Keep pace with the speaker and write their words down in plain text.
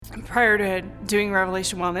prior to doing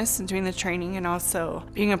Revelation Wellness and doing the training and also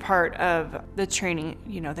being a part of the training,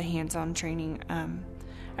 the hands-on training,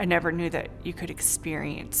 I never knew that you could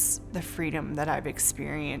experience the freedom that I've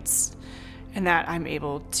experienced and that I'm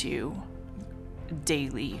able to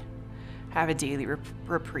have a daily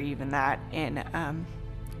reprieve in that and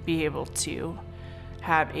be able to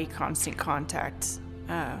have a constant contact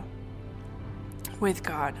with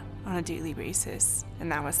God on a daily basis.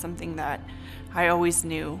 And that was something that I always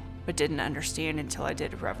knew but didn't understand until I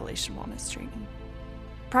did a Revelation Wellness training.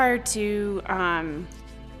 Prior to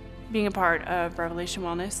being a part of Revelation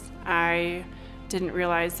Wellness, I didn't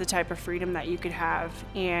realize the type of freedom that you could have.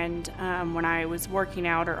 And when I was working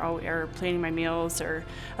out or planning my meals or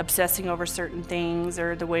obsessing over certain things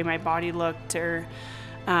or the way my body looked or,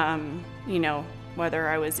 whether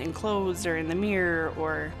I was in clothes or in the mirror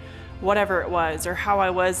or whatever it was, or how I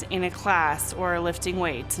was in a class or lifting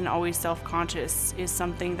weights and always self-conscious is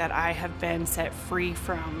something that I have been set free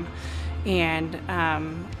from. And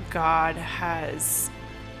God has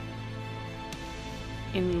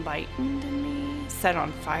enlightened in me, set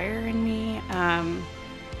on fire in me,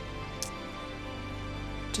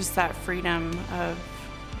 just that freedom of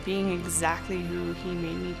being exactly who He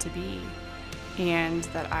made me to be, and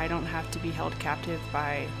that I don't have to be held captive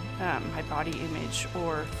by my body image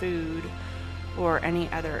or food or any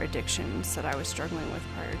other addictions that I was struggling with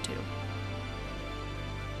prior to.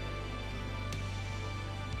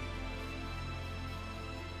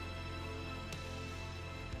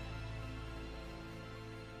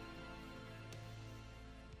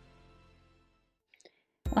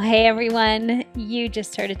 Well, hey everyone, you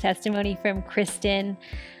just heard a testimony from Kristen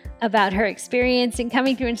about her experience in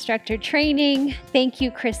coming through instructor training. Thank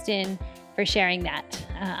you, Kristen, for sharing that.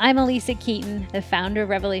 I'm Elisa Keaton, the founder of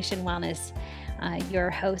Revelation Wellness,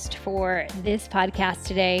 your host for this podcast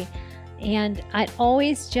today. And it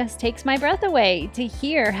always just takes my breath away to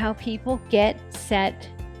hear how people get set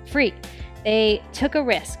free. They took a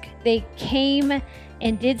risk. They came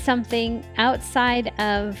and did something outside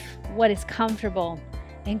of what is comfortable.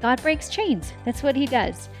 And God breaks chains. That's what He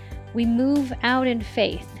does. We move out in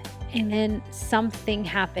faith, and then something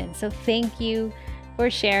happens. So thank you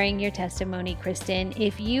for sharing your testimony, Kristen.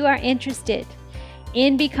 If you are interested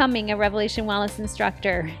in becoming a Revelation Wellness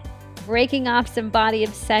instructor, breaking off some body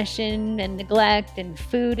obsession and neglect and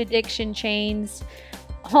food addiction chains,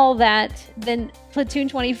 all that, then Platoon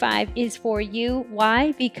 25 is for you.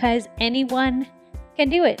 Why? Because anyone can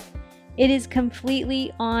do it. It is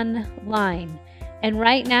completely online. And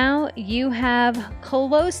right now, you have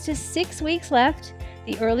close to 6 weeks left.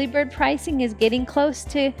 The early bird pricing is getting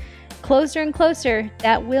closer and closer.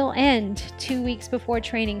 That will end 2 weeks before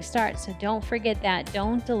training starts. So don't forget that.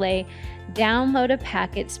 Don't delay. Download a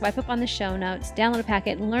packet. Swipe up on the show notes. Download a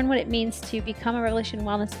packet and learn what it means to become a Revelation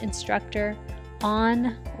Wellness instructor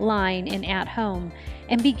online and at home.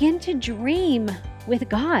 And begin to dream with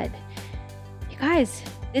God. You guys,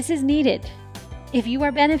 this is needed. If you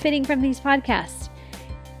are benefiting from these podcasts,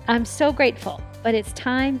 I'm so grateful, but it's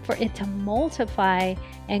time for it to multiply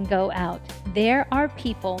and go out. There are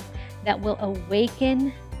people that will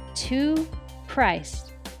awaken to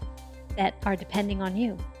Christ that are depending on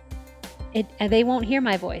you. They won't hear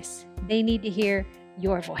my voice. They need to hear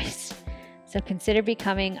your voice. So consider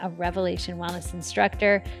becoming a Revelation Wellness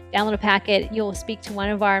instructor. Download a packet. You'll speak to one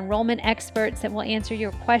of our enrollment experts that will answer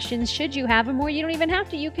your questions should you have them, or you don't even have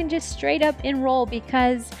to. You can just straight up enroll,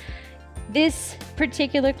 because this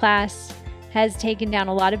particular class has taken down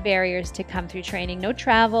a lot of barriers to come through training. No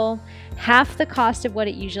travel, half the cost of what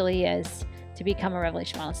it usually is to become a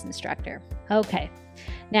Revelation Wellness instructor. Okay.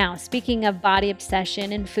 Now, speaking of body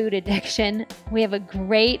obsession and food addiction, we have a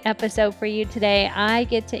great episode for you today. I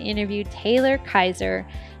get to interview Taylor Kaiser,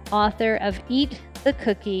 author of Eat the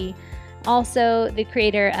Cookie, also the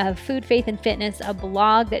creator of Food, Faith, and Fitness, a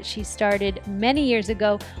blog that she started many years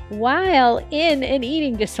ago while in an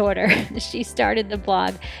eating disorder. She started the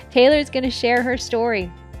blog. Taylor's going to share her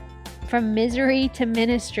story from misery to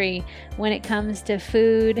ministry when it comes to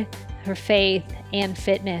food, her faith, and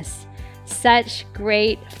fitness. Such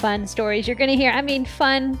great, fun stories you're going to hear. I mean,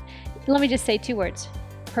 fun. Let me just say 2 words: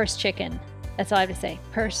 purse chicken. That's all I have to say.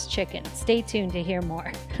 Purse chicken. Stay tuned to hear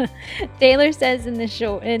more. Taylor says in this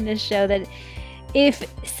show that if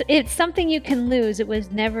it's something you can lose, it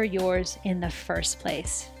was never yours in the first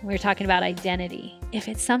place. We were talking about identity. If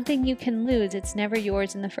it's something you can lose, it's never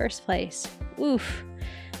yours in the first place. Oof.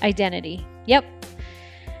 Identity. Yep.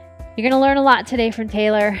 You're going to learn a lot today from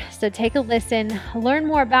Taylor, so take a listen. Learn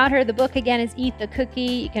more about her. The book, again, is Eat the Cookie.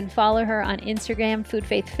 You can follow her on Instagram, Food,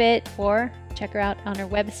 Faith, Fit, or check her out on her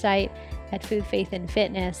website at Food, Faith, and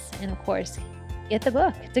Fitness. And, of course, get the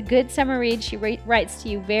book. It's a good summer read. She writes to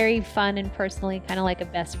you very fun and personally, kind of like a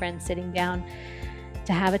best friend sitting down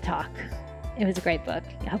to have a talk. It was a great book.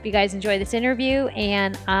 I hope you guys enjoy this interview,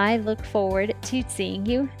 and I look forward to seeing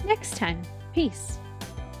you next time. Peace.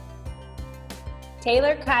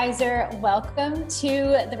 Taylor Kaiser, welcome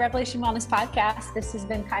to the Revelation Wellness Podcast. This has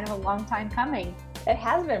been kind of a long time coming. It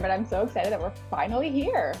has been, but I'm so excited that we're finally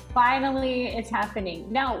here. Finally, it's happening.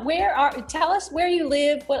 Now, tell us where you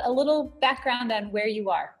live, a little background on where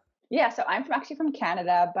you are. Yeah, so I'm actually from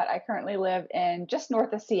Canada, but I currently live in just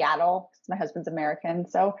north of Seattle. My husband's American.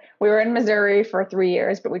 So we were in Missouri for 3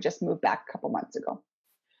 years, but we just moved back a couple months ago.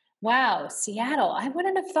 Wow, Seattle. I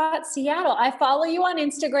wouldn't have thought Seattle. I follow you on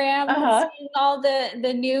Instagram. Seeing all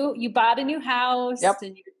the new, you bought a new house. Yep.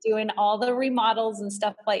 And you're doing all the remodels and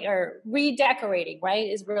stuff or redecorating, right?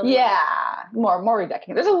 Is really more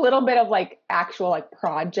redecorating. There's a little bit of actual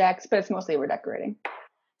projects, but it's mostly redecorating.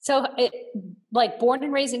 So born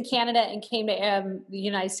and raised in Canada and came to the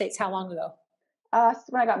United States, how long ago?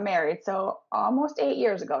 When I got married. So almost 8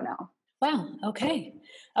 years ago now. Wow. Okay.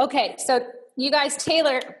 So you guys,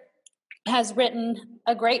 Taylor has written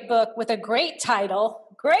a great book with a great title,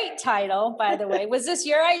 by the way. Was this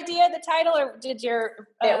your idea, the title, or did your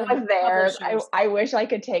it was theirs. I wish I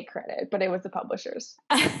could take credit, but it was the publishers.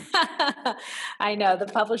 I know the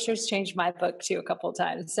publishers changed my book too a couple of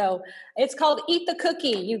times. So it's called Eat the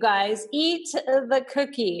Cookie, you guys. Eat the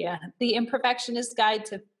Cookie, The Imperfectionist Guide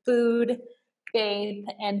to Food, Faith,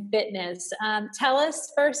 and Fitness. Tell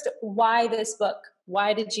us first, why this book?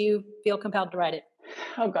 Why did you feel compelled to write it?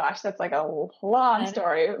 Oh gosh, that's a long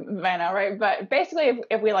story, Vanna, right? But basically,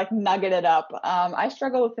 if we nugget it up, I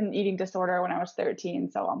struggled with an eating disorder when I was 13,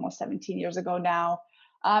 so almost 17 years ago now.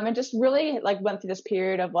 And just really went through this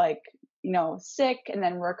period of sick and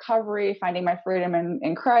then recovery, finding my freedom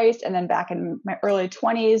in Christ, and then back in my early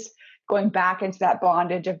 20s, going back into that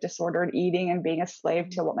bondage of disordered eating and being a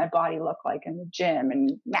slave to what my body looked like in the gym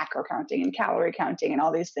and macro counting and calorie counting and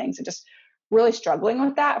all these things, and just really struggling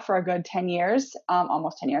with that for a good 10 years,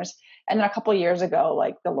 almost 10 years. And then a couple of years ago,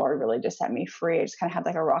 the Lord really just set me free. I just kind of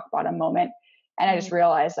had a rock bottom moment. And I just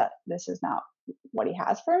realized that this is not what he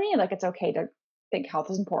has for me. It's okay to think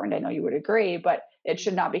health is important. I know you would agree, but it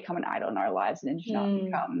should not become an idol in our lives. And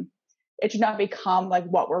it should not become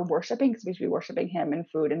what we're worshiping, because we should be worshiping him,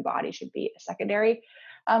 and food and body should be secondary.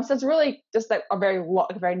 So it's really just a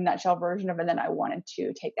very nutshell version of it. And then I wanted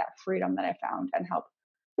to take that freedom that I found and help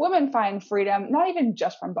women find freedom, not even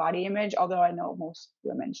just from body image, although I know most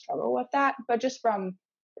women struggle with that, but just from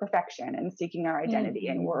perfection and seeking our identity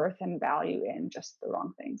and worth and value in just the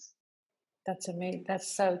wrong things. That's amazing.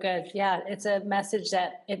 That's so good. Yeah. It's a message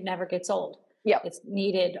that it never gets old. Yeah. It's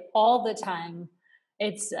needed all the time.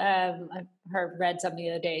 It's, I read something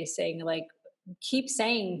the other day saying keep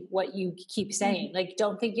saying what you keep saying.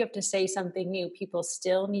 Don't think you have to say something new. People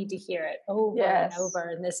still need to hear it over and over.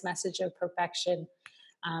 And this message of perfection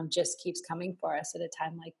just keeps coming for us at a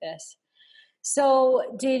time like this. So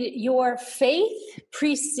did your faith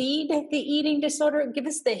precede the eating disorder? Give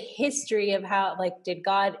us the history of how, did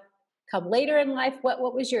God come later in life?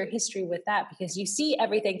 What was your history with that? Because you see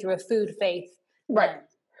everything through a food faith.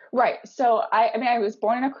 Right. So I was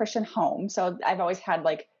born in a Christian home. So I've always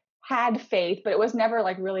had faith, but it was never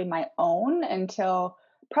really my own until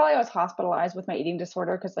probably I was hospitalized with my eating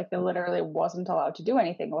disorder, because I literally wasn't allowed to do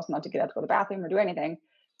anything. I wasn't allowed to get up to go to the bathroom or do anything.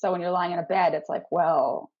 So when you're lying in a bed, it's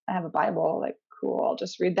well, I have a Bible, cool, I'll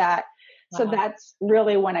just read that. Wow. So that's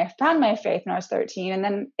really when I found my faith when I was 13. And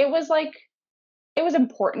then it was it was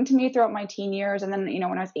important to me throughout my teen years. And then,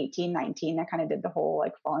 when I was 18, 19, I kind of did the whole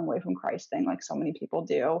falling away from Christ thing, so many people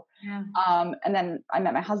do. Yeah. And then I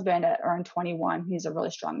met my husband at around 21. He's a really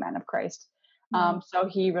strong man of Christ. So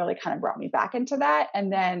he really kind of brought me back into that.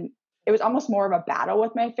 And then it was almost more of a battle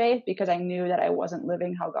with my faith, because I knew that I wasn't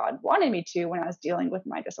living how God wanted me to when I was dealing with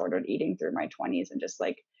my disordered eating through my 20s, and just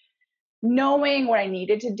knowing what I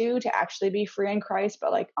needed to do to actually be free in Christ,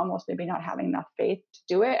 but almost maybe not having enough faith to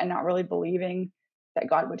do it, and not really believing that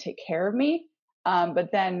God would take care of me.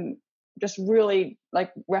 But then just really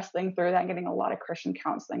wrestling through that and getting a lot of Christian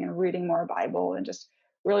counseling and reading more Bible and just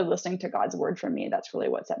really listening to God's word for me. That's really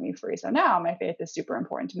what set me free. So now my faith is super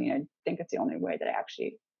important to me. I think it's the only way that I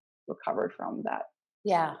actually recovered from that.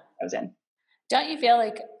 Yeah. I was in. Don't you feel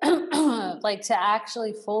to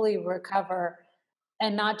actually fully recover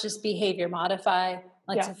and not just behavior modify,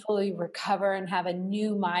 to fully recover and have a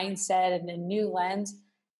new mindset and a new lens,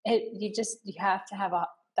 you have to have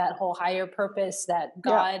that whole higher purpose, that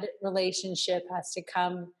God relationship has to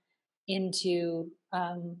come into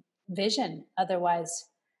vision. Otherwise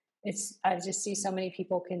I just see so many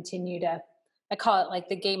people continue to I call it like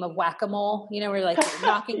the game of whack-a-mole, you know, where like you're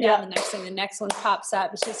knocking down the next thing, the next one pops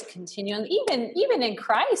up. It's just a continuum. Even in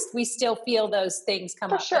Christ, we still feel those things come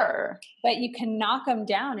For up. sure. But you can knock them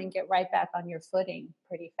down and get right back on your footing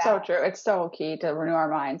pretty fast. So true. It's so key to renew our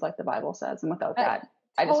minds, like the Bible says. And without that,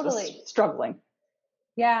 I just was struggling.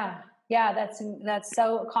 Yeah. Yeah. That's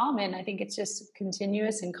so common. I think it's just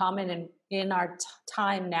continuous and common in our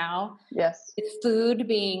time now. Yes. With food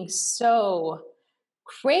being so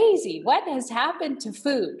crazy. What has happened to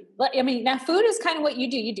food? I mean, now food is kind of what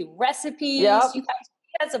you do. You do recipes. Yep. You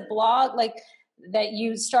guys has a blog like that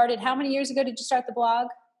you started. How many years ago did you start the blog?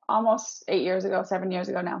 Almost 8 years ago, 7 years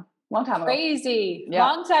ago now. Long time ago. Crazy. Yeah.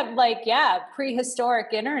 Long time, like, prehistoric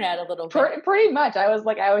internet a little bit. Pretty much. I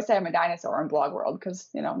always say I'm a dinosaur in blog world because,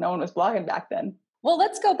 you know, no one was blogging back then. Well,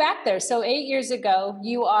 let's go back there. So 8 years ago,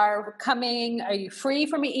 are you free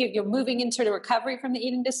from it? You're moving into the recovery from the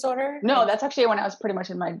eating disorder? No, that's actually when I was pretty much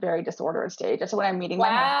in my very disordered stage. That's when I'm meeting my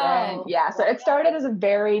husband. Yeah. So it started as a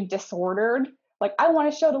very disordered, like, I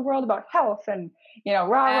want to show the world about health and, you know,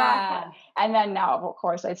 rah. And then now, of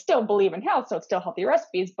course, I still believe in health. So it's still healthy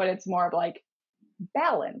recipes, but it's more of like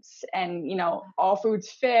balance and, you know, all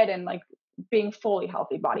foods fit and like being fully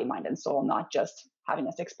healthy, body, mind, and soul, not just having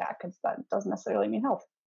a six pack, because that doesn't necessarily mean health.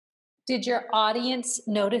 Did your audience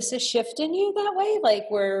notice a shift in you that way? Like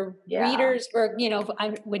readers were, you know,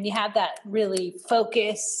 when you have that really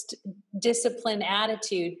focused, disciplined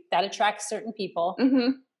attitude, that attracts certain people. Mm-hmm.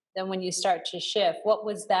 Then when you start to shift, what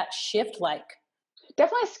was that shift like?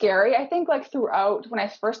 Definitely scary. I think like throughout when I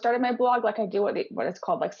first started my blog, like I do what it's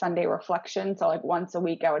called like Sunday reflection. So like once a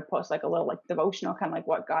week I would post like a little like devotional, kind of like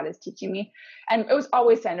what God is teaching me. And it was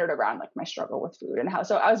always centered around like my struggle with food and how,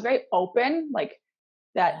 so I was very open, like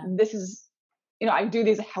that this is, you know, I do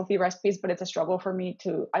these healthy recipes, but it's a struggle for me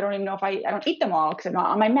I don't even know if I don't eat them all because I'm not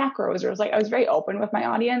on my macros, or it was like, I was very open with my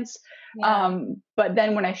audience. Yeah. But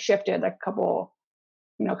then when I shifted like a couple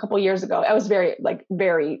years ago, it was very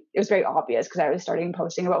obvious because I was starting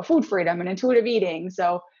posting about food freedom and intuitive eating.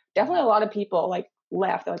 So definitely a lot of people like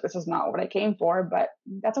left, like this is not what I came for, but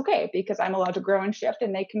that's okay because I'm allowed to grow and shift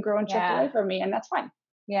and they can grow and shift away from me, and that's fine.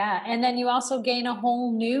 Yeah. And then you also gain a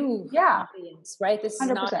whole new audience, right? This is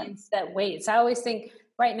 100%. An audience that waits. I always think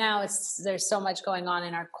right now there's so much going on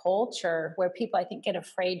in our culture where people, I think, get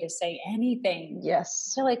afraid to say anything.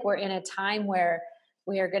 Yes. I feel like we're in a time where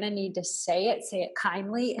we are going to need to say it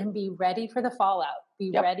kindly, and be ready for the fallout,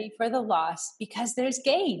 be ready for the loss, because there's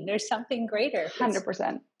gain. There's something greater.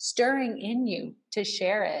 100%. Stirring in you to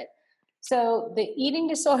share it. So the eating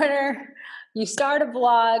disorder, you start a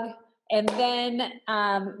blog, and then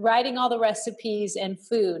writing all the recipes and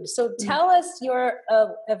food. So tell us your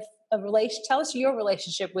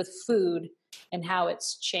relationship with food and how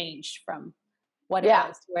it's changed from what it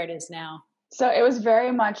was to where it is now. So it was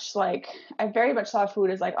very much like, I very much saw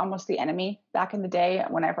food as like almost the enemy back in the day.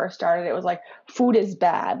 When I first started, it was like, food is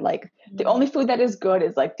bad. Like the only food that is good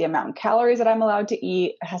is like the amount of calories that I'm allowed to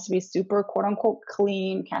eat. It has to be super quote unquote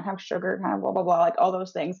clean, can't have sugar, kind of blah, blah, blah, like all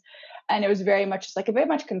those things. And it was very much just like, it very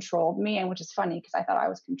much controlled me. And which is funny because I thought I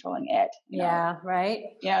was controlling it. You know? Right.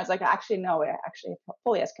 Yeah. It's like, actually, no, it actually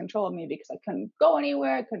fully has control of me because I couldn't go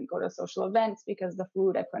anywhere. I couldn't go to social events because the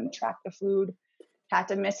food, I couldn't track the food, had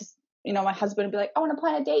to miss. You know, my husband would be like, I want to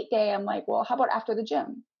plan a date day. I'm like, well, how about after the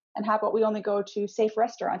gym? And how about we only go to safe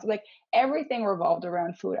restaurants? Like everything revolved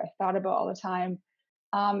around food. I thought about all the time.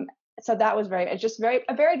 So that was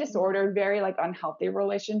a very disordered, very like unhealthy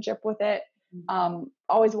relationship with it.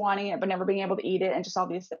 Always wanting it, but never being able to eat it, and just all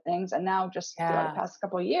these things. And now just throughout the past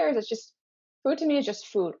couple of years, it's just food to me is just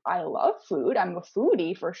food. I love food. I'm a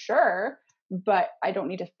foodie for sure. But I don't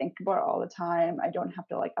need to think about it all the time. I don't have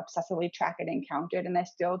to like obsessively track it and count it. And I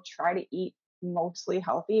still try to eat mostly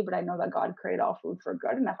healthy, but I know that God created all food for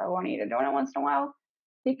good. And if I want to eat a donut once in a while,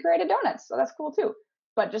 He created donuts. So that's cool too.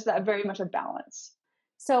 But just that very much a balance.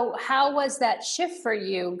 So how was that shift for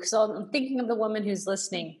you? Because I'm thinking of the woman who's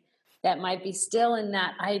listening that might be still in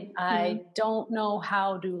that, I don't know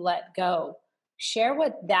how to let go. Share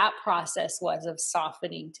what that process was of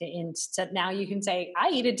softening to instant. Now you can say, I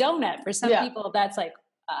eat a donut. For some people, that's like,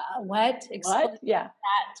 what? Explain that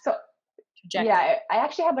trajectory. Yeah, I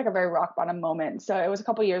actually had like a very rock bottom moment. So it was a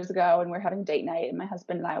couple years ago, and we were having date night, and my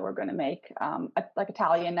husband and I were going to make like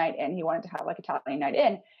Italian night in. He wanted to have like Italian night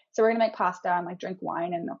in. So we're going to make pasta and like drink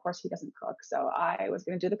wine. And of course he doesn't cook. So I was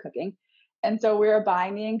going to do the cooking. And so we were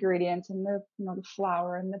buying the ingredients and the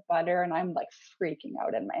flour and the butter, and I'm like freaking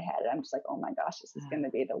out in my head. I'm just like, oh my gosh, this is going to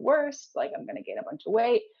be the worst. Like I'm going to gain a bunch of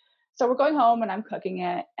weight. So we're going home and I'm cooking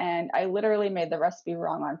it. And I literally made the recipe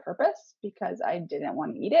wrong on purpose because I didn't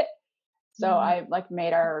want to eat it. So I like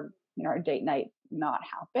made our our date night not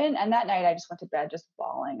happen. And that night I just went to bed just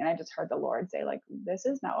bawling, and I just heard the Lord say, like, this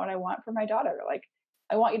is not what I want for my daughter. Like,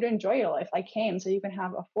 I want you to enjoy your life. I came so you can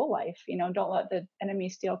have a full life. Don't let the enemy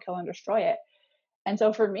steal, kill, and destroy it. And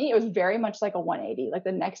so for me, it was very much like a 180. Like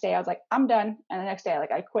the next day I was like, I'm done. And the next day,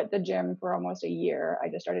 like, I quit the gym for almost a year. I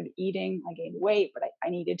just started eating. I gained weight, but I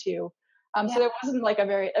needed to. So it wasn't like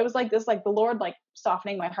it was like this, like the Lord, like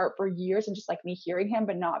softening my heart for years, and just like me hearing him,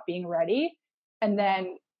 but not being ready. And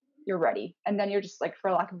then you're ready. And then you're just like,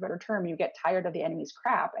 for lack of a better term, you get tired of the enemy's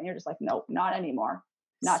crap, and you're just like, nope, not anymore.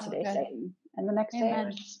 Not So today, good. Satan. And the next day it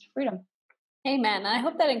was just freedom. Amen. I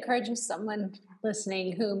hope that encourages someone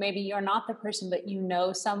listening who maybe you're not the person, but you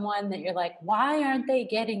know someone that you're like, why aren't they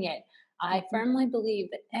getting it? I firmly believe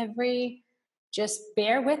that just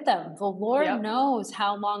bear with them. The Lord knows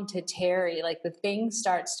how long to tarry. Like the thing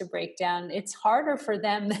starts to break down. It's harder for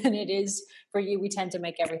them than it is for you. We tend to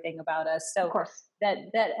make everything about us. So Of course. that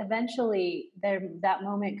eventually that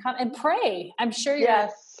moment come and pray. I'm sure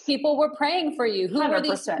Yes. people were praying for you. Who were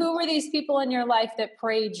 100%. these people in your life that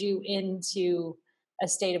prayed you into a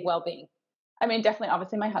state of well-being? I mean, definitely,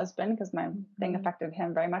 obviously my husband, because my thing affected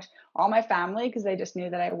him very much. All my family, because they just knew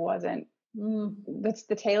that I wasn't, that's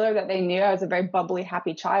the Taylor that they knew. I was a very bubbly,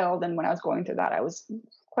 happy child. And when I was going through that, I was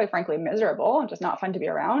quite frankly miserable and just not fun to be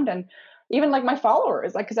around. And even like my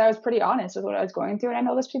followers, like, because I was pretty honest with what I was going through. And I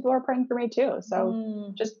know those people are praying for me too.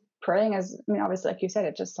 So just praying obviously, like you said,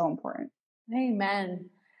 it's just so important. Amen.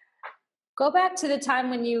 Go back to the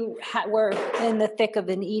time when you were in the thick of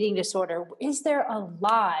an eating disorder. Is there a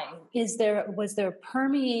lie? Was there a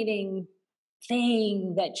permeating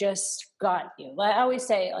thing that just got you? I always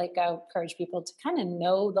say, like, I encourage people to kind of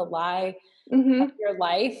know the lie of your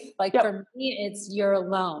life. Like for me, it's you're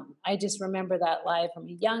alone. I just remember that lie from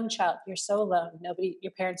a young child. You're so alone.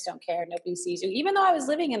 Your parents don't care. Nobody sees you. Even though I was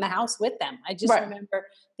living in the house with them, I just remember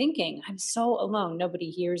thinking, I'm so alone. Nobody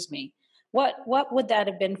hears me. What would that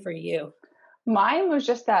have been for you? Mine was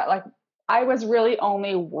just that, like, I was really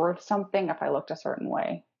only worth something if I looked a certain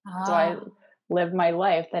way. So I lived my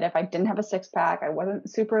life that if I didn't have a six pack, I wasn't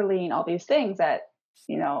super lean, all these things that,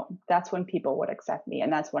 that's when people would accept me.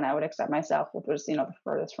 And that's when I would accept myself, which was, the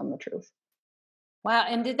furthest from the truth. Wow.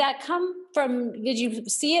 And did that come from, did you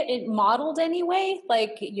see it modeled anyway?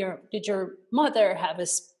 Like did your mother have a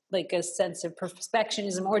sense of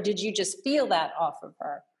perfectionism, or did you just feel that off of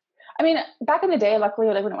her? I mean, back in the day, luckily,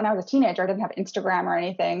 like when I was a teenager, I didn't have Instagram or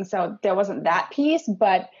anything. So there wasn't that piece,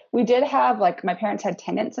 but we did have, like, my parents had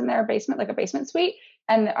tenants in their basement, like a basement suite.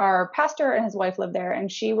 And our pastor and his wife lived there.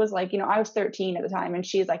 And she was like, I was 13 at the time, and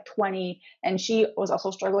she's like 20. And she was also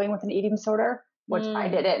struggling with an eating disorder, which I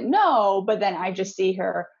didn't know. But then I just see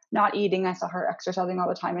her not eating. I saw her exercising all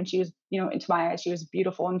the time. And she was, into my eyes, she was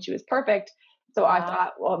beautiful and she was perfect. So I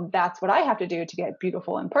thought, well, that's what I have to do to get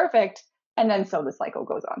beautiful and perfect. And then so the cycle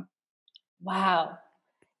goes on. Wow.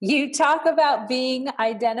 You talk about being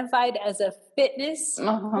identified as a fitness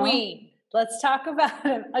queen. Let's talk about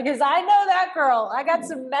it, because I know that girl. I got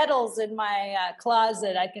some medals in my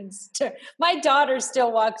closet. My daughter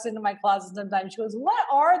still walks into my closet sometimes. She goes, "What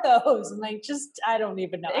are those?" I'm like, I don't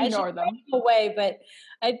even know. Ignore them. Away, but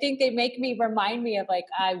I think they remind me of, like,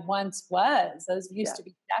 I once was. Those used to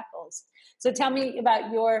be shackles. So tell me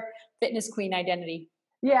about your fitness queen identity.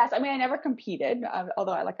 Yes. I mean, I never competed,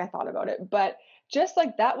 although I thought about it, but just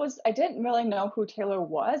like I didn't really know who Taylor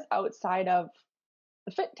was outside of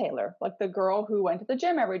the fit Taylor, like the girl who went to the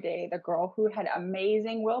gym every day, the girl who had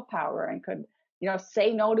amazing willpower and could,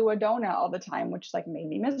 say no to a donut all the time, which like made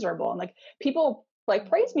me miserable. And like people like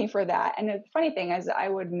praise me for that. And the funny thing is I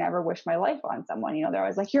would never wish my life on someone, they're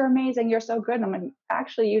always like, "You're amazing. You're so good." And I'm like,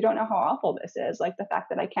 actually, you don't know how awful this is. Like the fact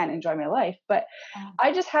that I can't enjoy my life, but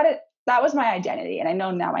I just had it. That was my identity. And I know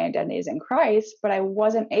now my identity is in Christ, but I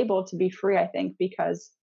wasn't able to be free, I think, because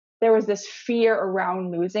there was this fear around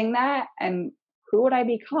losing that. And who would I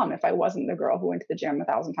become if I wasn't the girl who went to the gym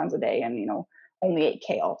 1,000 times a day and, only ate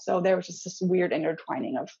kale? So there was just this weird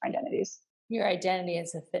intertwining of identities. Your identity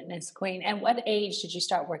as a fitness queen. And what age did you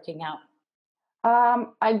start working out?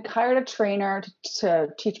 I hired a trainer to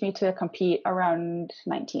teach me to compete around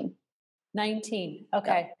 19. 19.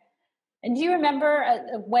 Okay. Yeah. And do you remember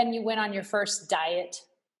when you went on your first diet?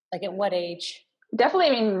 Like at what age? Definitely.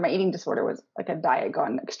 I mean, my eating disorder was like a diet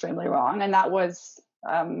gone extremely wrong. And that was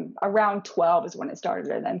around 12 is when it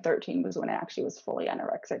started. And then 13 was when it actually was fully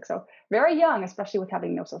anorexic. So very young, especially with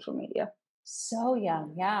having no social media. So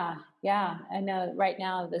young. Yeah. Yeah. I know right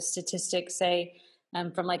now the statistics say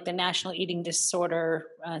from like the National Eating Disorder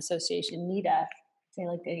Association, NEDA, say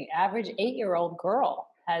like the average 8-year-old girl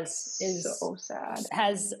So sad.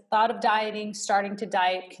 has thought of dieting, starting to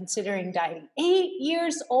diet, considering dieting. 8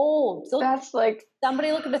 years old. That's like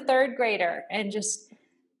somebody look at a third grader and just,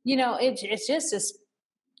 it's just this,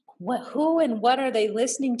 who and what are they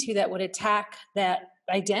listening to that would attack that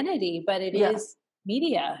identity? But it is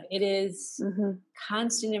media. It is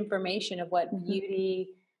constant information of what beauty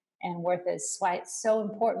and worth is. That's why it's so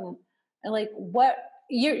important. And like, what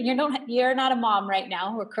you're not a mom right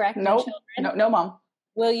now, we're correct? Nope. No mom.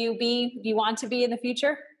 Will you be? Do you want to be in the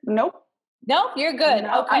future? Nope. Nope, you're good.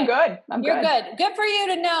 No, okay. I'm good. You're good. Good for you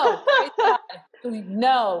to know.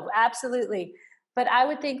 No, absolutely. But I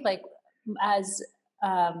would think like as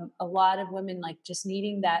a lot of women, like just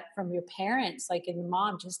needing that from your parents, like in the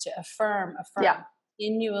mom, just to affirm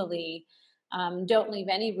continually. Don't leave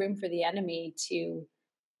any room for the enemy to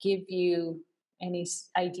give you any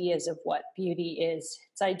ideas of what beauty is.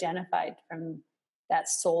 It's identified from that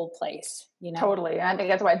soul place, Totally. And I think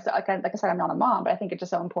that's why it's like I said, I'm not a mom, but I think it's just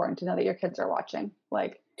so important to know that your kids are watching.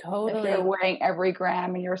 Like totally, if you're weighing every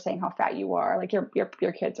gram and you're saying how fat you are, like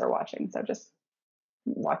your kids are watching. So just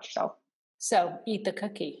watch yourself. So eat the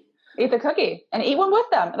cookie and eat one with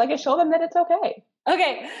them. Like show them that it's okay.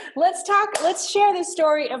 Okay. Let's share the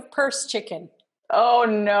story of purse chicken. Oh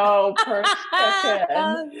no, purse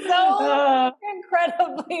chicken. So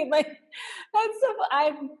incredibly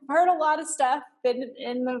I've heard a lot of stuff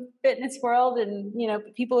in the fitness world and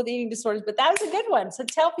people with eating disorders, but that was a good one. So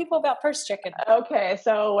tell people about purse chicken. Okay,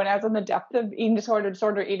 so when I was in the depth of eating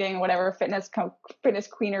disorder eating, whatever fitness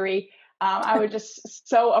queenery, I was just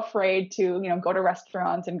so afraid to go to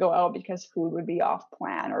restaurants and go out because food would be off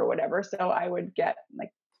plan or whatever. So I would get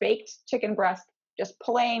like baked chicken breast. Just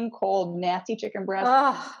plain cold, nasty chicken breast,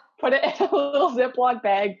 put it in a little Ziploc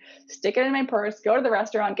bag, stick it in my purse, go to the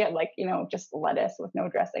restaurant, get just lettuce with no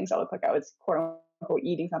dressing. So it looked like I was quote unquote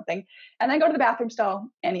eating something, and then go to the bathroom stall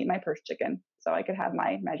and eat my purse chicken so I could have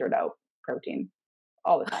my measured out protein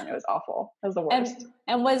all the time. It was awful. It was the worst.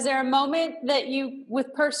 And was there a moment that you,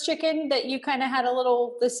 with purse chicken, that you kind of had a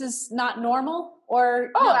little, this is not normal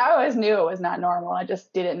or? Oh, no? I always knew it was not normal. I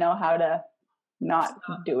just didn't know how to not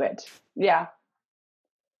do it. Yeah.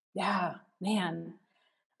 Yeah, man.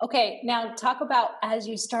 Okay, now talk about as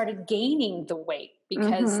you started gaining the weight,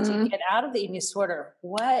 because to get out of the eating disorder,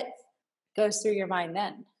 what goes through your mind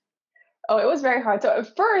then? Oh, it was very hard. So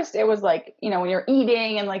at first it was like, when you're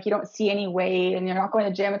eating and like you don't see any weight and you're not going to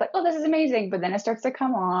the gym, it's like, oh, this is amazing. But then it starts to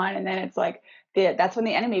come on, and then it's like that's when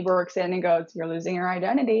the enemy works in and goes, you're losing your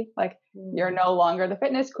identity. Like you're no longer the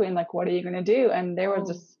fitness queen. Like, what are you going to do? And there was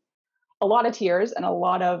just a lot of tears and a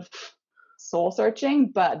lot of soul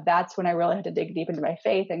searching, but that's when I really had to dig deep into my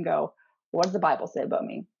faith and go, what does the Bible say about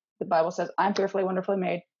me? The Bible says I'm fearfully, wonderfully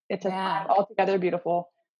made. It says I'm altogether beautiful.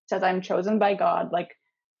 It says I'm chosen by God. Like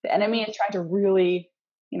the enemy is trying to really,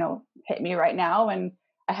 hit me right now, and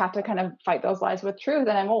I have to kind of fight those lies with truth.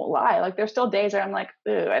 And I won't lie. Like there's still days where I'm like,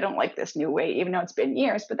 I don't like this new weight, even though it's been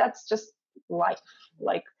years, but that's just life.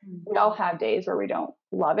 Like we all have days where we don't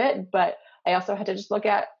love it, but I also had to just look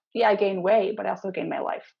at, I gained weight, but I also gained my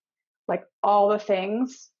life. Like all the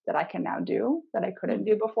things that I can now do that I couldn't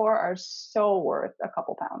do before are so worth a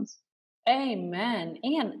couple pounds. Amen.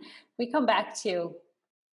 And we come back to,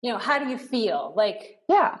 how do you feel? Like,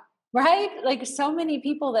 right? Like so many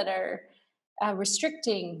people that are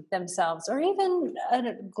restricting themselves or even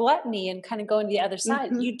gluttony and kind of going to the other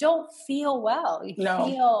side. You don't feel well.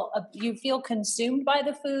 You feel consumed by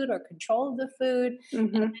the food or control of the food.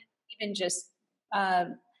 And even just,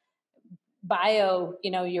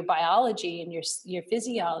 your biology and your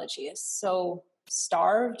physiology is so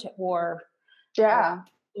starved or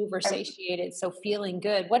oversatiated. So feeling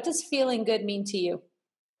good. What does feeling good mean to you?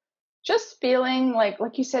 Just feeling like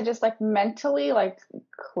you said, just like mentally like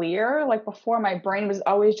clear. Like before my brain was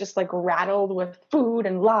always just like rattled with food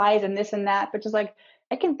and lies and this and that, but just like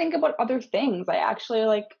I can think about other things. I actually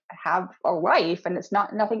like have a life, and it's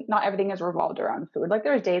not everything is revolved around food. Like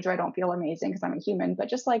there's days where I don't feel amazing because I'm a human, but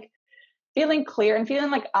just like feeling clear and feeling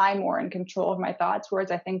like I'm more in control of my thoughts.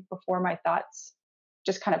 Whereas I think before my thoughts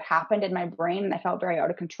just kind of happened in my brain and I felt very out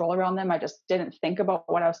of control around them. I just didn't think about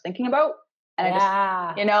what I was thinking about. And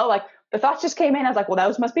I just, like the thoughts just came in. I was like, well,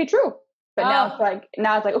 those must be true. But now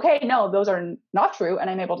it's like, okay, no, those are not true. And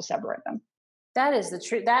I'm able to separate them. That is the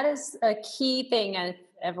truth. That is a key thing. And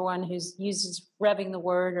everyone who's uses Revving the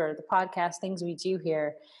Word or the podcast, things we do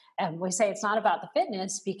here, and we say it's not about the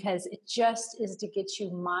fitness because it just is to get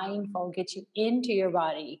you mindful, get you into your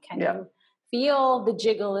body. Can you feel the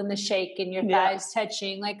jiggle and the shake and your thighs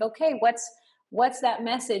touching? Like, okay, what's that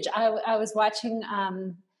message? I was watching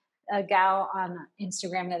a gal on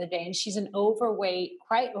Instagram the other day, and she's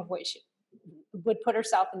quite overweight. would put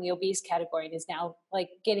herself in the obese category and is now like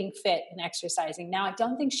getting fit and exercising. Now, I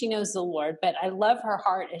don't think she knows the Lord, but I love her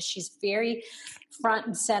heart as she's very front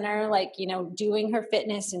and center, like, you know, doing her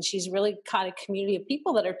fitness, and she's really caught a community of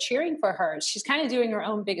people that are cheering for her. She's kind of doing her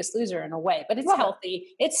own Biggest Loser in a way, but it's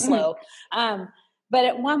healthy. It's slow. But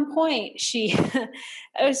at one point it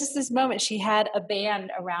was just this moment, she had a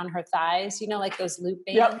band around her thighs, you know, like those loop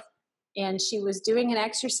bands. Yep. And she was doing an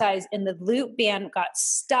exercise and the loop band got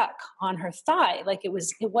stuck on her thigh. Like it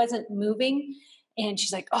wasn't moving. And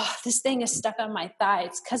she's like, oh, this thing is stuck on my thigh.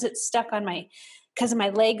 It's because it's stuck on because my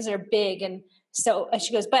legs are big. And so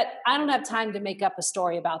she goes, but I don't have time to make up a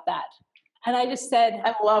story about that. And I just said,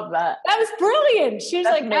 I love that. That was brilliant. She was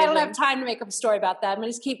That's like, amazing. I don't have time to make up a story about that. I'm going to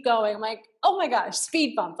just keep going. I'm like, oh my gosh,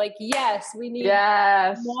 speed bump. Like, yes, we need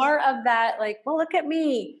more of that. Like, well, look at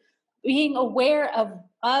me being aware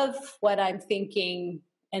of what I'm thinking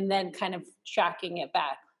and then kind of tracking it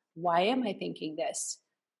back. Why am I thinking this?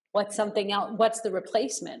 What's something else? What's the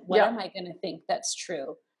replacement? What am I going to think that's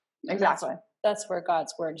true? Exactly. That's where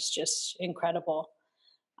God's word is just incredible.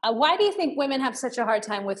 Why do you think women have such a hard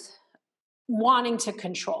time with wanting to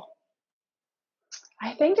control?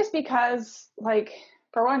 I think just because, like,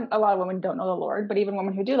 for one, a lot of women don't know the Lord, but even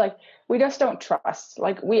women who do, like, we just don't trust.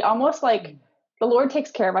 Like, we almost like the Lord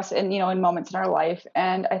takes care of us in, you know, in moments in our life.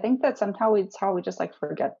 And I think that somehow it's how we just like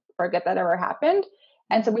forget that ever happened.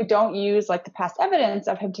 And so we don't use like the past evidence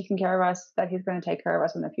of him taking care of us, that he's going to take care of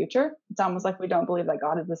us in the future. It's almost like we don't believe that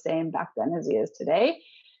God is the same back then as he is today.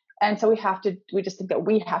 And so we just think that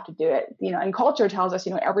we have to do it, you know, and culture tells us,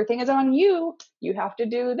 you know, everything is on you. You have to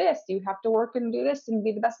do this. You have to work and do this and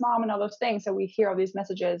be the best mom and all those things. So we hear all these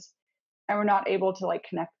messages and we're not able to like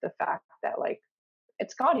connect the fact that like,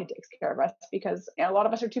 it's God who takes care of us, because you know, a lot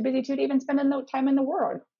of us are too busy to even spend the time in the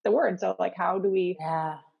word. So like, how do we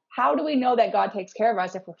know that God takes care of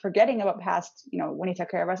us if we're forgetting about past, you know, when he took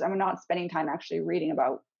care of us, and we're not spending time actually reading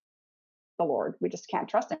about the Lord? We just can't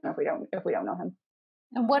trust him if we don't know him.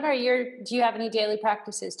 And do you have any daily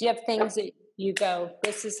practices? Do you have things that you go,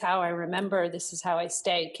 this is how I remember, this is how I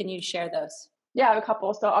stay? Can you share those? Yeah, I have a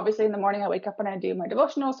couple. So obviously in the morning I wake up and I do my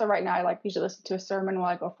devotional. So right now I like usually listen to a sermon while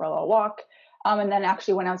I go for a little walk. And then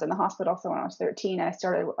actually when I was in the hospital, so when I was 13, I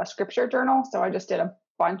started a scripture journal. So I just did a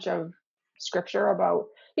bunch of scripture about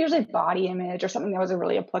usually body image or something that was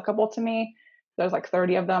really applicable to me. There's like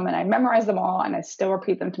 30 of them and I memorized them all and I still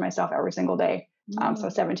repeat them to myself every single day. So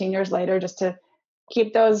 17 years later, just to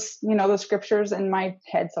keep those, you know, those scriptures in my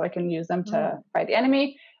head so I can use them to fight the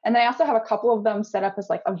enemy. And then I also have a couple of them set up as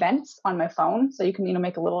like events on my phone. So you can, you know,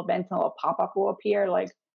 make a little event and a little pop-up will appear. Like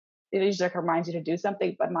it usually like reminds you to do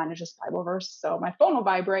something, but mine is just Bible verse. So my phone will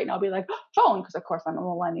vibrate and I'll be like, phone, because of course I'm a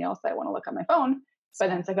millennial, so I want to look at my phone. But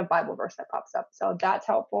then it's like a Bible verse that pops up. So that's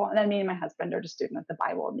helpful. And then me and my husband are just doing like the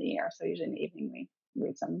Bible in the air. So usually in the evening we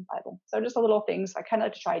read some Bible. So just a little things I kind of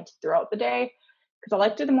like to try throughout the day, because I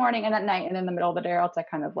like to do the morning and at night and in the middle of the day, else I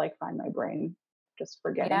kind of like find my brain just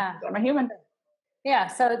forgetting. I'm a human. Yeah.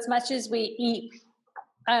 So as much as we eat,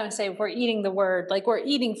 I would say we're eating the word, like we're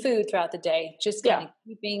eating food throughout the day, just kind of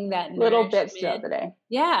keeping that little bits throughout the day.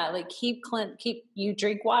 Yeah. Like keep you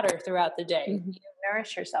drink water throughout the day. You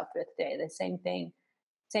nourish yourself throughout the day. The same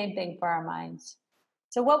thing for our minds.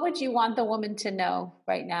 So what would you want the woman to know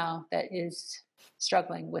right now that is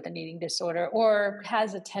struggling with an eating disorder or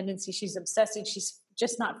has a tendency, she's obsessing, she's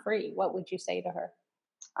just not free? What would you say to her?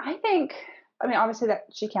 I mean, obviously that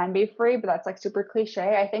she can be free, but that's like super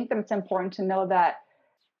cliche. I think that it's important to know that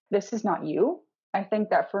this is not you. I think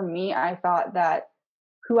that for me, I thought that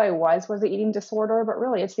who I was the eating disorder, but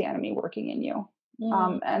really it's the enemy working in you.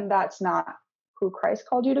 And that's not who Christ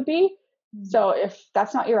called you to be. So if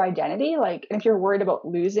that's not your identity, like, and if you're worried about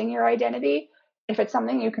losing your identity, if it's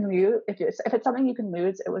something you can lose, if it's something you can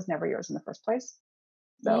lose, it was never yours in the first place.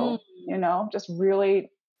 So, you know, just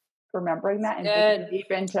really remembering that and digging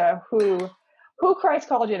deep into who Christ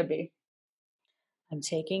called you to be. I'm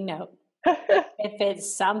taking note. If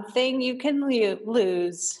it's something you can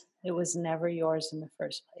lose, it was never yours in the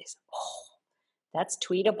first place. Oh, that's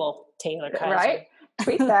tweetable, Taylor Kaiser. Right?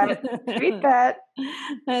 Tweet that. Tweet that.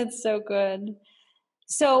 That's so good.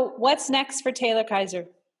 So what's next for Taylor Kaiser?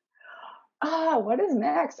 What is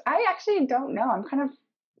next? I actually don't know. I'm kind of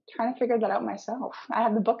trying to figure that out myself. I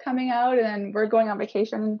have the book coming out and then we're going on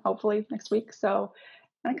vacation hopefully next week. So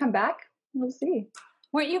when I come back, we'll see.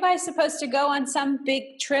 Weren't you guys supposed to go on some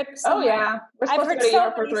big trip somewhere? Oh yeah. We're supposed to go to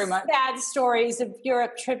Europe for 3 months. Sad stories of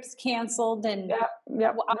Europe trips canceled and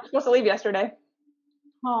yeah. We're supposed to leave yesterday.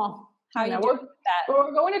 Oh, how are you doing with that?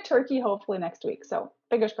 We're going to Turkey hopefully next week. So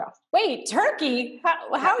fingers crossed. Wait, Turkey?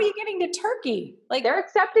 How are you getting to Turkey? Like they're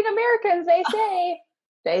accepting Americans, they say.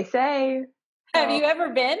 They say. Have you ever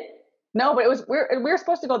been? No, but we're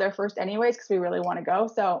supposed to go there first anyways because we really want to go.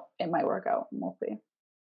 So it might work out. We'll see.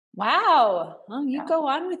 Wow. Well, you go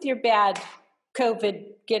on with your bad COVID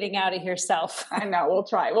getting out of here self. I know. We'll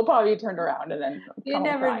try. We'll probably be turned around and then You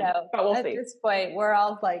never know. But we'll At see. this point, we're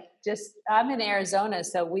all like, I'm in Arizona,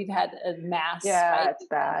 so we've had a mass. Yeah, right? it's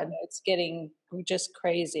bad. It's getting just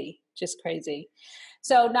crazy.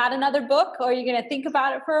 So not another book, or are you going to think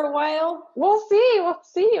about it for a while? We'll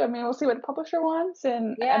see. I mean, we'll see what the publisher wants,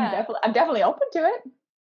 and I'm definitely open to it.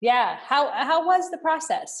 Yeah. How was the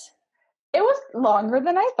process? It was longer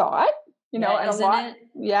than I thought, and a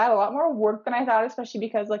lot more work than I thought, especially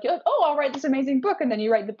because you're like, oh, I'll write this amazing book. And then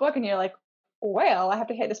you write the book and you're like, well, I have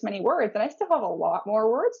to hit this many words and I still have a lot more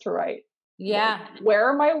words to write. Yeah. Where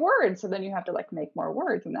are my words? So then you have to make more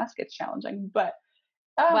words and that gets challenging, but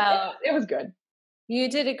it was good. You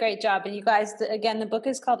did a great job. And you guys, again, the book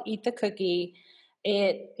is called Eat the Cookie.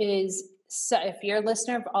 It is, so if you're a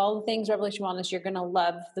listener of all the things Revelation Wellness, you're going to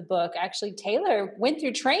love the book. Actually, Taylor went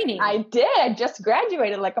through training. I did. Just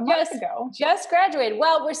graduated a month ago. Just graduated.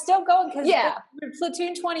 Well, we're still going because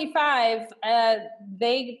Platoon 25,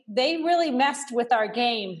 they really messed with our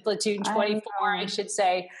game, Platoon 24, I should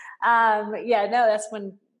say. That's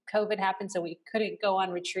when COVID happened, so we couldn't go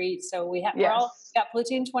on retreat. So we're all got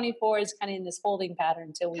Platoon 24 is kind of in this holding pattern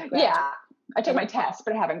until we graduate. Yeah. I took my test,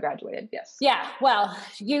 but I haven't graduated. Yes. Yeah. Well,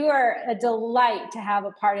 you are a delight to have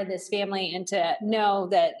a part of this family and to know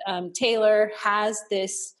that Taylor has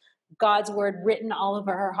this God's word written all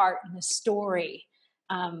over her heart in a story.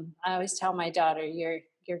 I always tell my daughter, your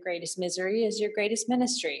greatest misery is your greatest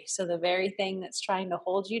ministry. So the very thing that's trying to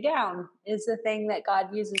hold you down is the thing that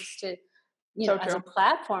God uses to, as a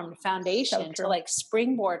platform, foundation to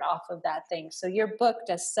springboard off of that thing. So your book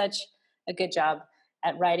does such a good job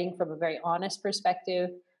at writing from a very honest perspective.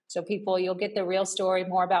 So you'll get the real story,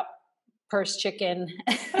 more about purse chicken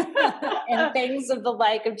and things of the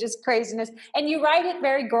of just craziness. And you write it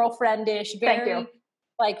very girlfriendish, very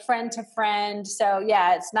friend to friend. So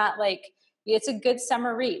it's not it's a good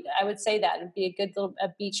summer read. I would say that it'd be a good a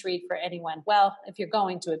beach read for anyone. Well, if you're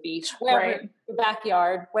going to a beach, wherever, your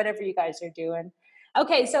backyard, whatever you guys are doing.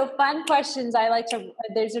 Okay. So fun questions.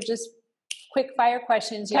 Those are just quick fire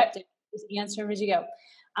questions. You have to just answer them as you go.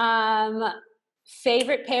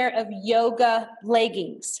 Favorite pair of yoga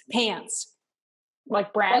leggings, pants?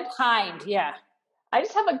 Like brand? What kind? Yeah. I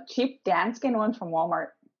just have cheap Danskin ones from Walmart.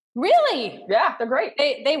 Really? Yeah, they're great.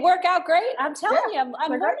 They work out great. I'm telling you,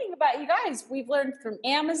 I'm learning about you guys. We've learned from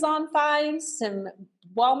Amazon finds, some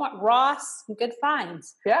Walmart, Ross, some good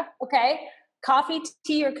finds. Yeah. Okay. Coffee,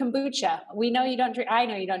 tea, or kombucha? We know you don't drink. I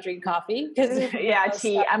know you don't drink coffee because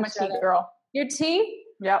tea. I'm a tea girl. Your tea?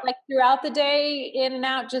 Yep. Throughout the day, in and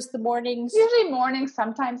out, just the mornings? Usually mornings,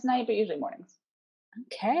 sometimes night, but usually mornings.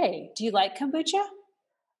 Okay. Do you like kombucha?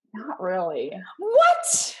 Not really.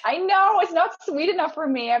 What? I know. It's not sweet enough for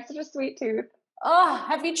me. I have such a sweet tooth. Oh,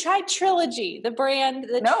 have you tried Trilogy, the brand?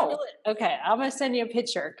 No. Okay. I'm going to send you a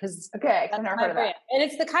picture because I've never heard of that. And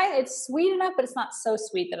it's the kind, it's sweet enough, but it's not so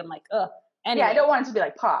sweet that I'm like, ugh. Anyway. Yeah, I don't want it to be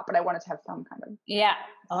like pop, but I want it to have some kind of. Yeah.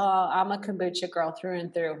 Oh, I'm a kombucha girl through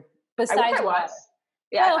and through. Besides water.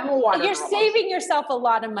 Yeah, I'm a water. You're saving yourself a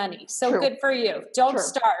lot of money. So good for you. Don't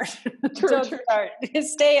start. Don't start.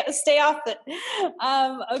 Stay off it.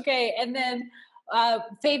 Okay. And then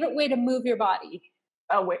favorite way to move your body?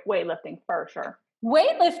 Oh, weightlifting for sure.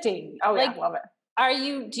 Weightlifting. Oh yeah, love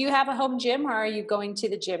it. Do you have a home gym or are you going to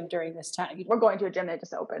the gym during this time? We're going to a gym that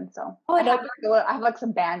just opened. So I have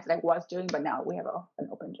some bands that I was doing, but now we have an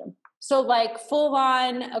open gym. So full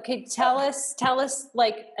on, okay, tell us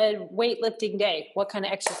a weightlifting day. What kind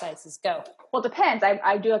of exercises go? Well, it depends.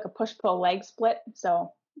 I do a push-pull leg split.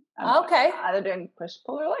 So I'm either doing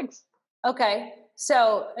push-pull or legs. Okay.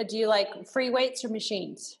 So do you like free weights or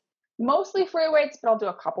machines? Mostly free weights, but I'll do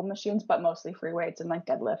a couple machines, but mostly free weights and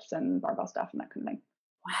deadlifts and barbell stuff and that kind of thing.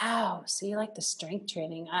 Wow. So you like the strength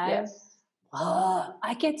training. Yes.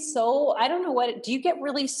 I get I don't know do you get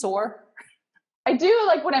really sore? I do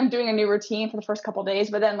when I'm doing a new routine for the first couple of days,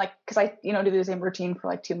 but then because I, do the same routine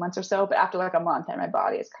for 2 months or so, but after a month and my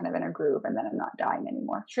body is kind of in a groove and then I'm not dying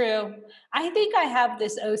anymore. True. I think I have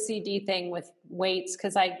this OCD thing with weights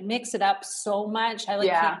because I mix it up so much. I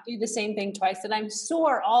can't do the same thing twice and I'm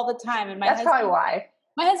sore all the time. And that's probably why.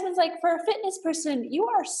 My husband's for a fitness person, you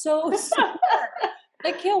are so sore.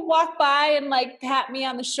 He'll walk by and pat me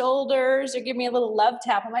on the shoulders or give me a little love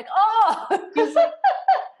tap. I'm oh, he's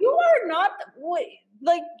you are not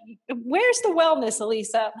where's the wellness,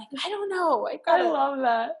 Elisa? I'm I don't know. I love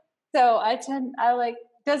that. So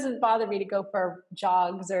doesn't bother me to go for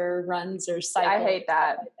jogs or runs or cycles. I hate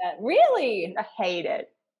that. Really? I hate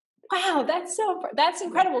it. Wow, that's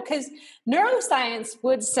incredible, because neuroscience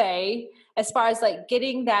would say, as far as like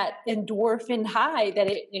getting that endorphin high, that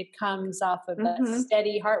it comes off of that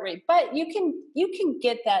steady heart rate. But you can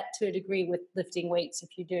get that to a degree with lifting weights if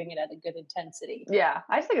you're doing it at a good intensity. Yeah,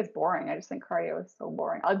 I just think it's boring. I just think cardio is so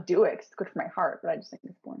boring. I'll do it 'cause it's good for my heart, but I just think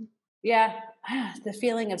it's boring. Yeah, the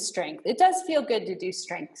feeling of strength. It does feel good to do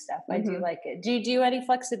strength stuff. I do like it. Do you do any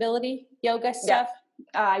flexibility yoga stuff? Yeah.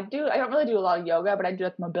 I do. I don't really do a lot of yoga, but I do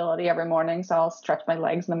like mobility every morning. So I'll stretch my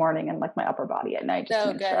legs in the morning and like my upper body at night just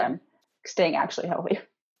to make sure I'm staying actually healthy.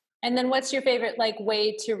 And then what's your favorite like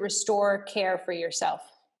way to restore care for yourself?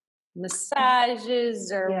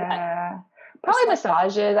 Massages or what? Probably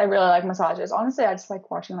massages. I really like massages. Honestly, I just like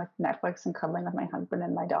watching like Netflix and cuddling with my husband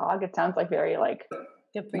and my dog. It sounds like very like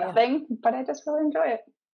good for nothing, but I just really enjoy it.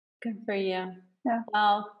 Good for you. Yeah.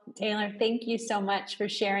 Well, Taylor, thank you so much for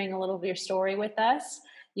sharing a little of your story with us.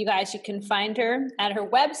 You guys, you can find her at her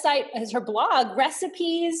website, as her blog,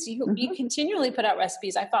 recipes. You continually put out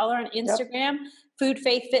recipes. I follow her on Instagram, Food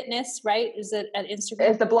Faith Fitness, right? Is it at Instagram?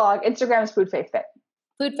 It's the blog. Instagram is Food Faith Fit.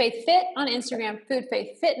 Food Faith Fit on Instagram, Food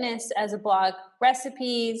Faith Fitness as a blog,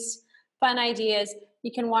 recipes, fun ideas.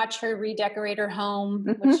 You can watch her redecorate her home,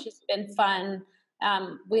 which has been fun.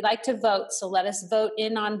 We like to vote, so let us vote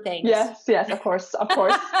in on things. Yes, of course.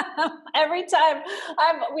 Every time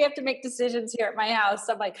we have to make decisions here at my house,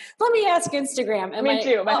 I'm like, let me ask Instagram. And Me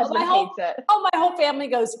too. My husband hates it. Oh, my whole family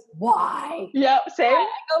goes, why? Yep, same. I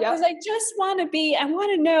go, because I just want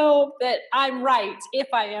to know that I'm right, if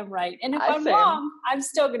I am right. And if I'm wrong, I'm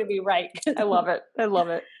still going to be right. I love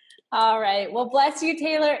it. All right. Well, bless you,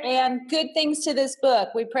 Taylor, and good things to this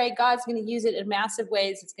book. We pray God's going to use it in massive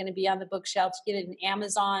ways. It's going to be on the bookshelves. Get it in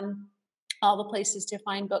Amazon, all the places to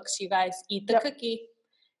find books. You guys eat the cookie.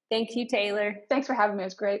 Thank you, Taylor. Thanks for having me. It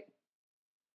was great.